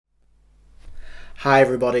Hi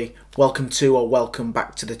everybody, welcome to or welcome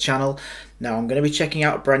back to the channel. Now I'm going to be checking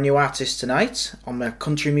out a brand new artist tonight on my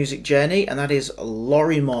country music journey, and that is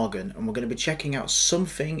Lorrie, and we're going to be checking out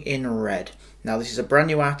Something in Red. Now this is a brand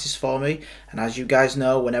new artist for me, and as you guys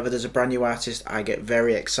know, whenever there's a brand new artist I get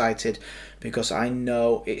very excited because I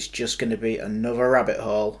know it's just going to be another rabbit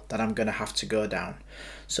hole that I'm going to have to go down.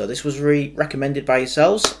 So this was recommended by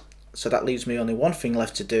yourselves, so that leaves me only one thing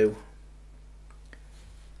left to do.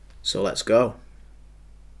 So let's go.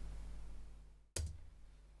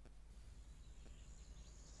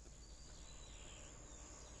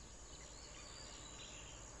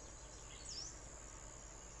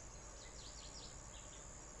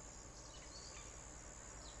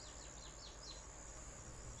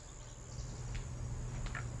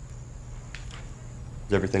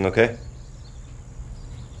 Is everything okay?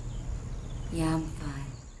 Yeah, I'm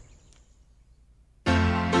fine.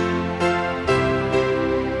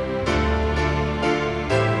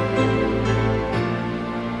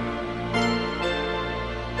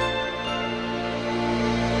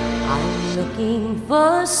 I'm looking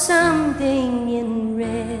for something in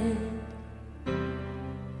red,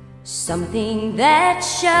 something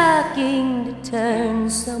that's shocking to turn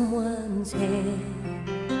someone's head.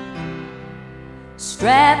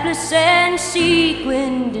 Strapless and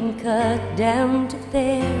sequined and cut down to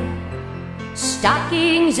fair,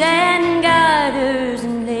 stockings and garters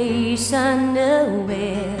and lace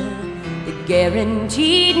underwear, the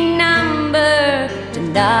guaranteed number to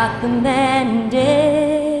knock the man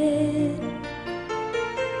dead.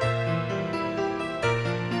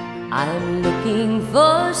 I'm looking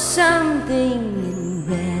for something in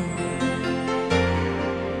red,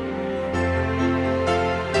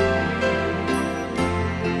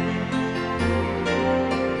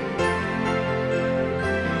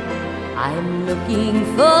 I'm looking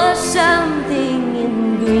for something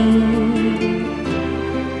in green,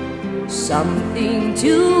 something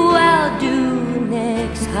to outdo the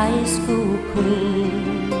next high school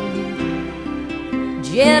queen.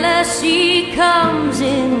 Jealousy comes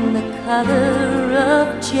in the color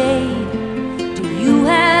of jade. Do you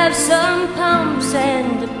have some pumps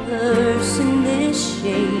and a purse in this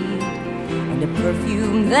shade, and a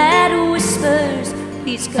perfume that whispers,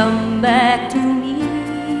 please come back to me?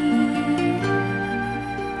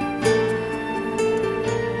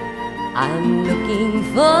 I'm looking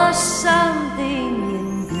for something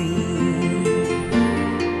in green.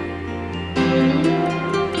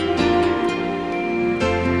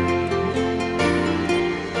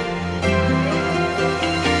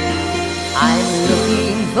 I'm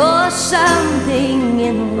looking for something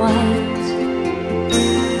in white,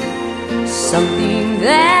 something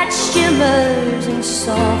that shimmers in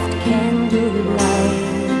soft candlelight.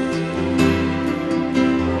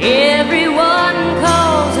 Everyone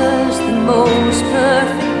calls us the most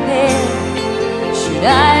perfect pair. Should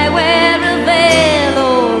I wear a veil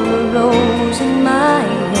or a rose in my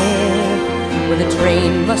hair? Well, the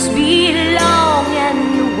train must be long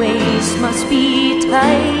and the waist must be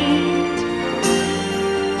tight.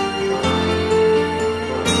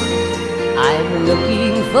 I'm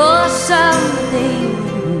looking for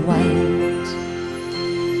something white.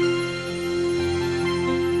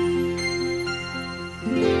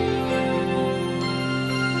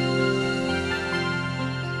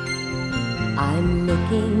 I'm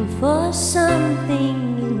looking for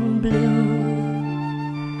something in blue,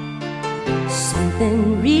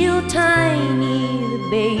 something real tiny, the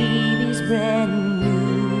baby's brand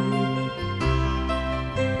new.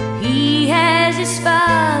 He has his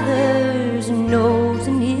father's nose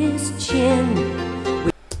and his chin.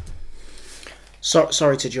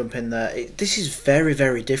 Sorry to jump in there. This is very,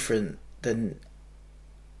 very different than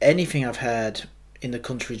anything I've heard in the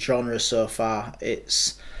country genre so far.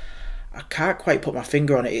 I can't quite put my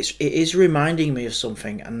finger on it. It is reminding me of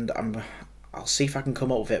something, and I'll see if I can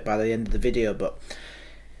come up with it by the end of the video, but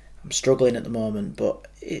I'm struggling at the moment. But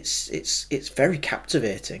it's very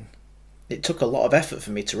captivating. It took a lot of effort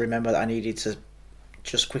for me to remember that I needed to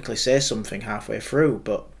just quickly say something halfway through,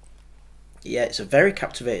 but yeah, it's a very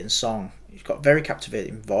captivating song. She's got a very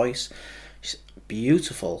captivating voice. She's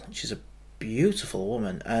beautiful. She's a beautiful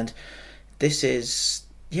woman, and this is,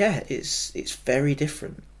 yeah, it's very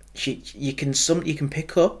different. You can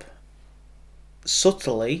pick up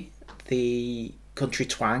subtly the country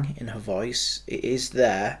twang in her voice. It is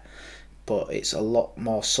there, but it's a lot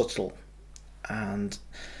more subtle, and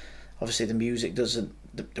obviously the music doesn't,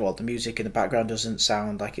 well, the music in the background doesn't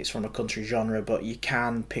sound like it's from a country genre, but you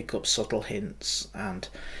can pick up subtle hints, and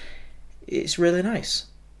it's really nice,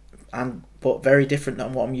 but very different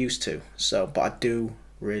than what I'm used to. So, but I do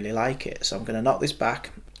really like it, so I'm going to knock this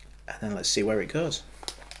back and then let's see where it goes.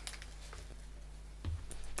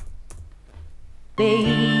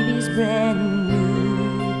 Baby's brand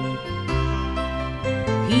new.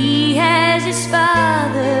 He has his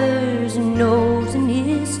father's nose and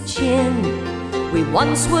his chin. We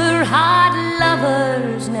once were hard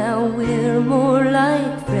lovers, now we're more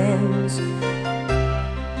like friends.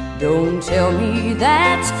 Don't tell me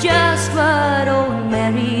that's just what old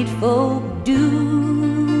married folk do.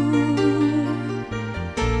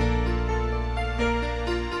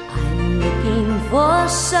 I'm looking for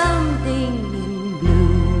something in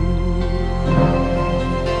blue.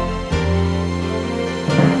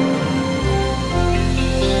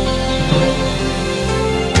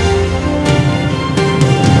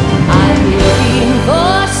 I'm looking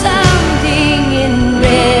for something in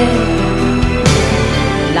red,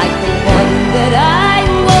 like the one that I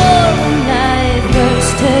wore when I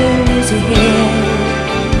first turned his head.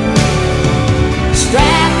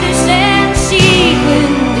 Strapless and sequined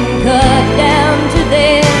and cut down to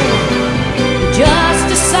there, just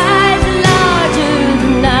a size larger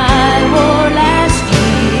than I wore last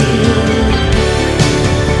year.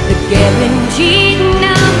 The guaranteed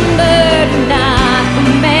number not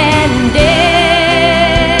commanded.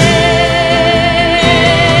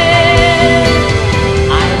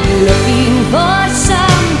 I'm looking for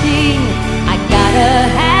something, I gotta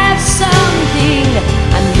have something.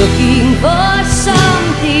 I'm looking for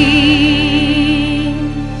something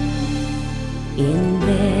in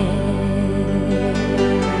there.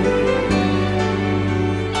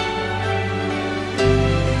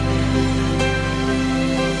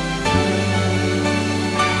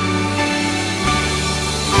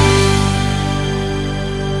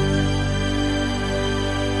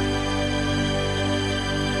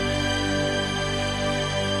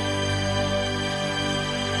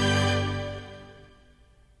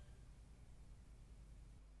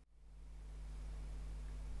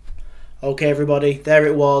 Okay everybody, there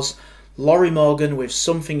it was, Lorrie Morgan with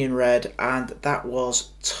Something in Red, and that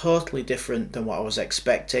was totally different than what I was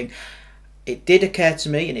expecting. It did occur to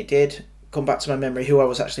me, and it did come back to my memory who I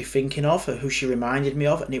was actually thinking of, or who she reminded me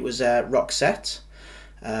of, and it was Roxette,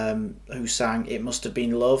 who sang It Must Have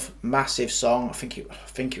Been Love. Massive song, I think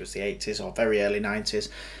it was the 80s or very early 90s.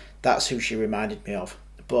 That's who she reminded me of.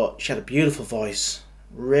 But she had a beautiful voice,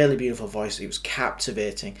 really beautiful voice. It was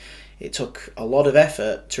captivating. It took a lot of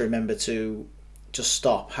effort to remember to just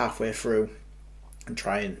stop halfway through and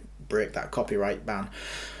try and break that copyright ban.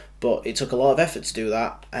 But it took a lot of effort to do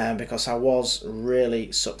that, because I was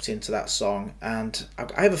really sucked into that song, and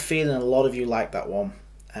I have a feeling a lot of you like that one.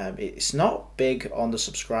 It's not big on the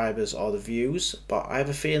subscribers or the views, but I have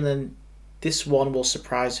a feeling this one will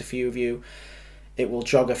surprise a few of you. It will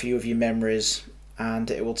jog a few of your memories, and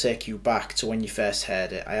it will take you back to when you first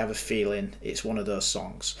heard it. I have a feeling it's one of those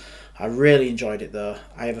songs. I really enjoyed it though.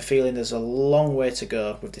 I have a feeling there's a long way to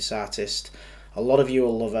go with this artist. A lot of you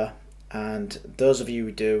will love her, and those of you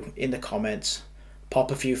who do, in the comments, pop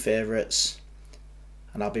a few favourites,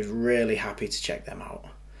 and I'll be really happy to check them out.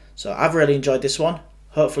 So I've really enjoyed this one.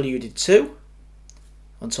 Hopefully you did too.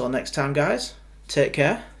 Until next time guys, take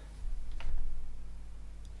care.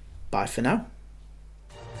 Bye for now.